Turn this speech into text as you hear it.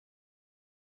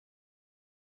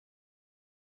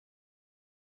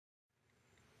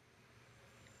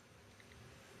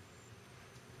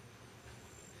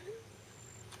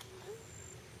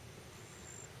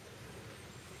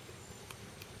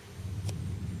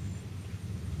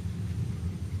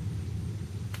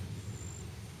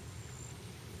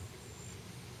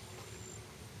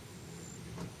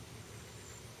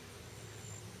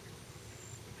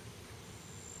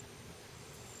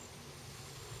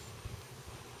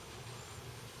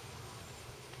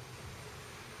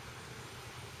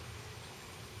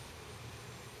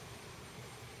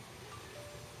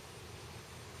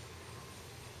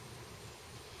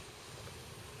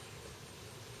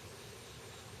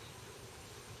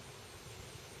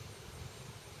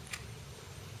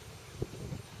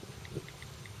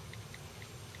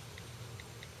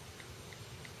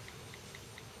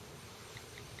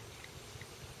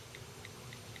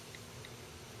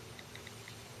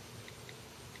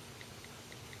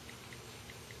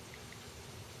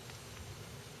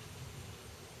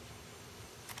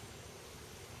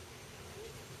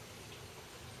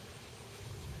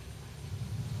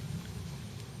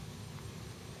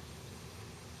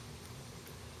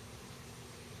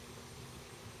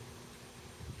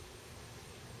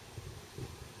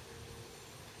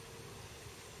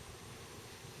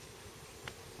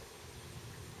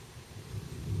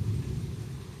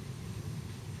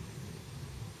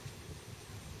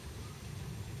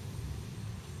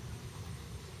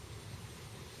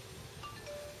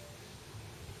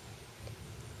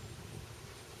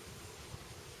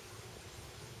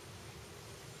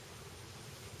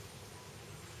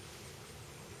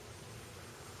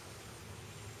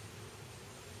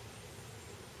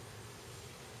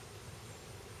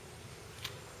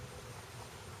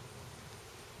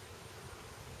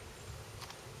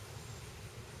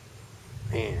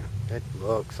Man, that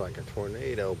looks like a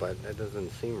tornado, but that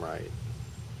doesn't seem right.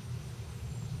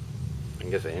 I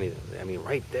guess anything. I mean,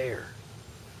 right there.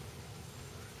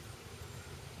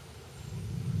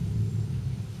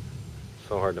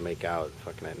 So hard to make out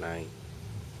fucking at night.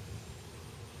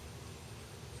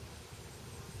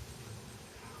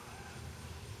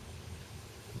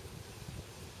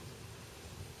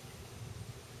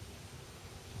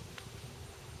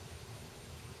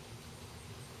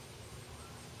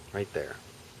 Right there.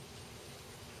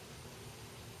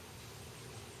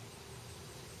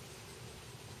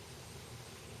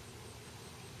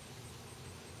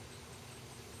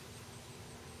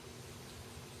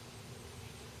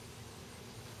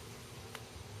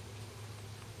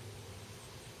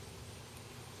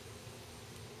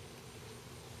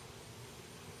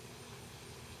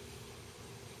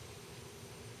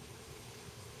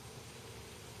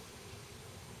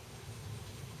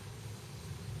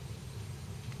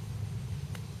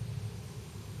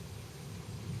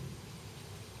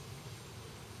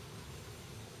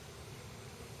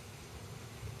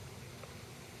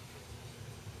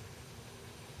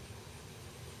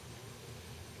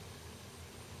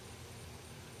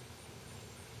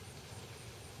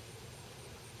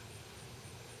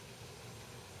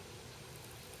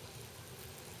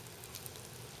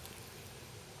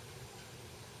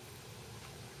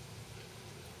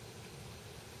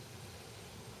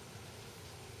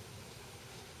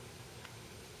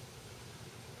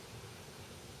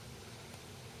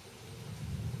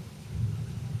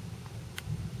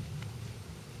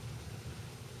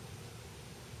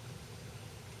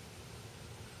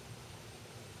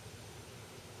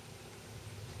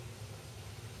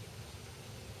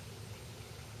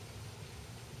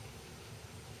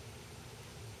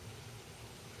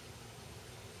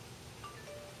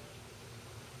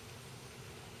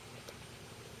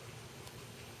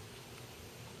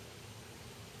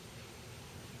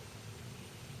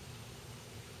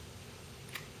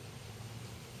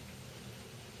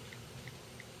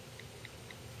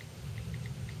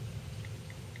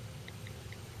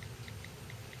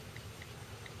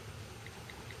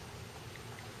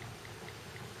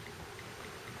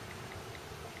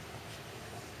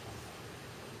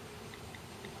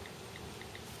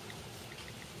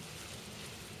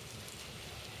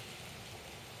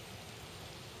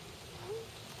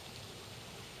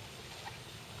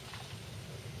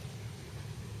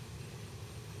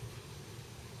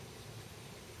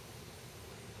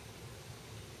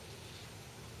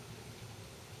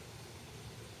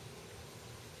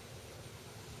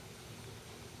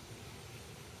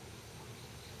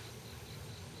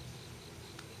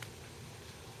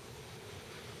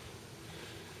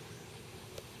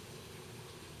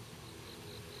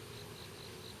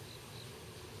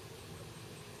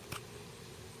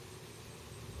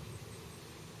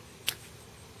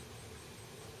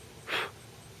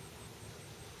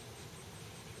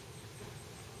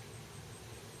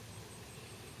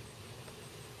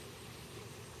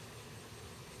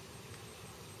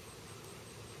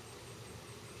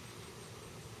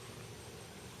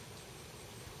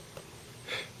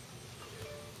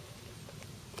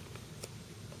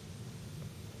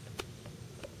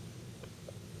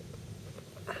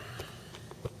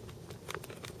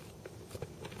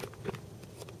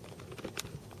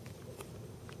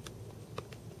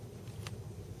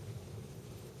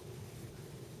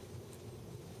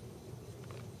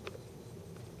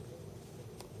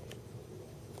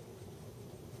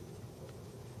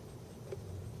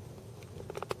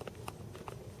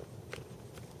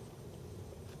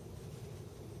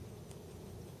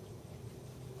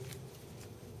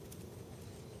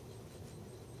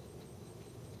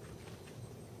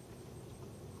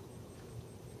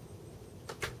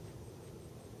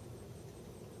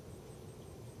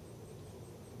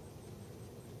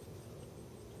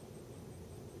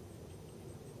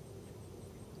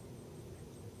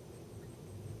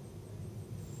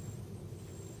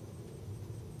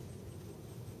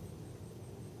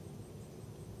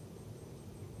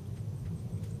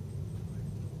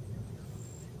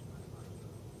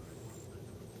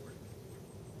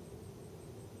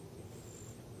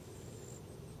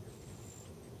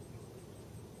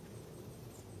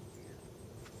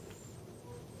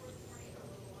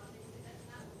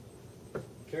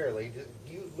 Carolee, just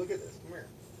you look at this. Come here.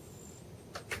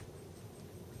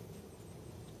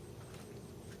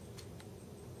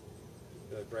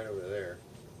 Look right over there.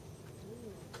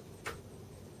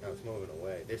 Now it's moving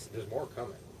away. There's more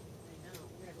coming. I know.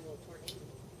 We have a little tornado.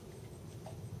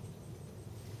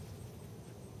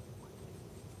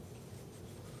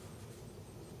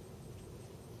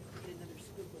 Get another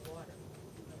scoop of water.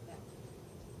 How about that?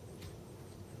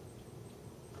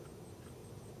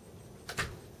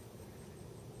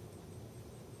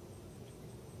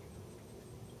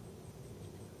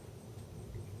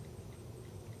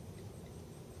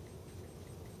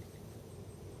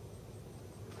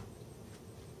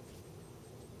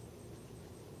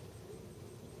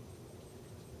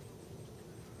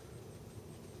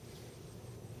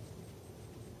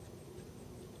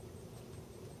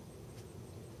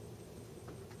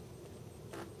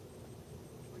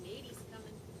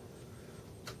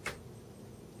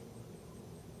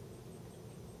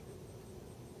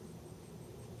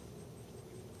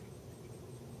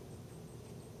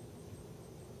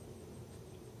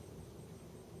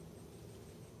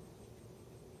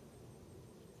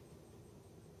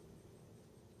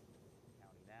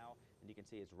 can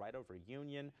see it's right over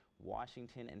Union,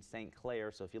 Washington, and St.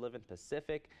 Clair. So if you live in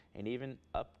Pacific and even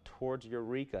up towards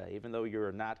Eureka, even though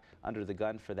you're not under the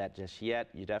gun for that just yet,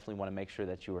 you definitely want to make sure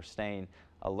that you are staying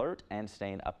alert and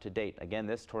staying up to date. Again,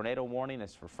 this tornado warning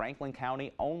is for Franklin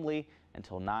County only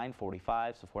until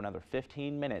 9:45, so for another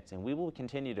 15 minutes, and we will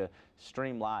continue to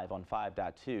stream live on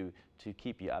 5.2 to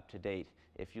keep you up to date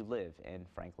if you live in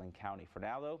Franklin County. For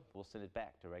now, though, we'll send it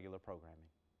back to regular programming.